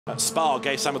Spa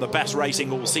gave some of the best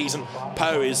racing all season.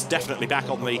 Po is definitely back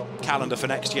on the calendar for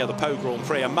next year, the Po Grand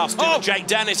Prix. A must do. Jake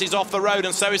Dennis is off the road,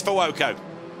 and so is Fuoco.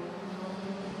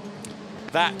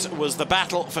 That was the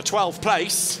battle for 12th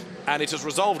place, and it has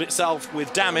resolved itself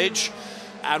with damage.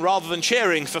 And rather than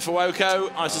cheering for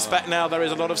Fuoco, I suspect now there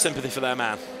is a lot of sympathy for their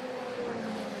man.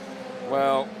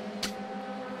 Well,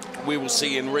 we will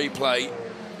see in replay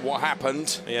what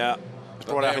happened. Yeah.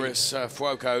 But there is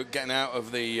Fuoco getting out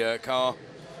of the car.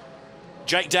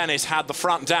 Jake Dennis had the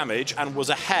front damage and was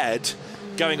ahead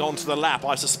going on to the lap.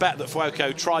 I suspect that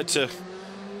Fuoco tried to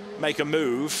make a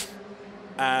move,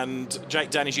 and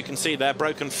Jake Dennis, you can see there,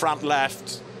 broken front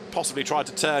left, possibly tried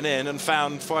to turn in and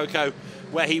found Fuoco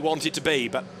where he wanted to be,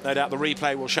 but no doubt the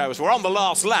replay will show us. We're on the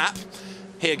last lap.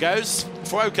 Here goes.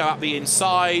 Fuoco up the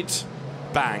inside.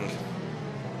 Bang.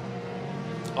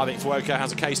 I think Fuoco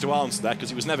has a case to answer there because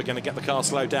he was never going to get the car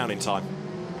slowed down in time.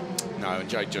 No, and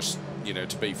Jake just, you know,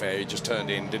 to be fair, he just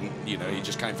turned in, didn't, you know, he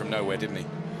just came from nowhere, didn't he?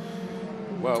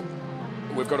 Well,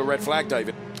 we've got a red flag,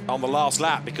 David. On the last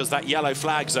lap, because that yellow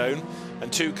flag zone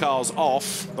and 2 cars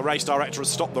off, the race director has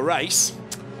stopped the race,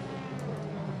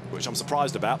 which I'm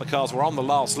surprised about. The cars were on the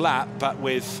last lap, but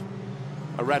with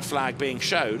a red flag being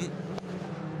shown,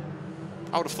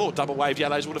 I would have thought double wave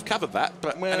yellows would have covered that,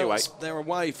 but well, anyway. They're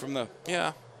away from the...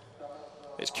 Yeah.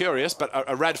 It's curious, but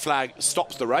a red flag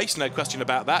stops the race, no question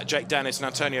about that. Jake Dennis and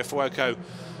Antonio Fuoco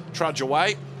trudge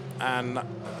away, and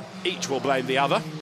each will blame the other.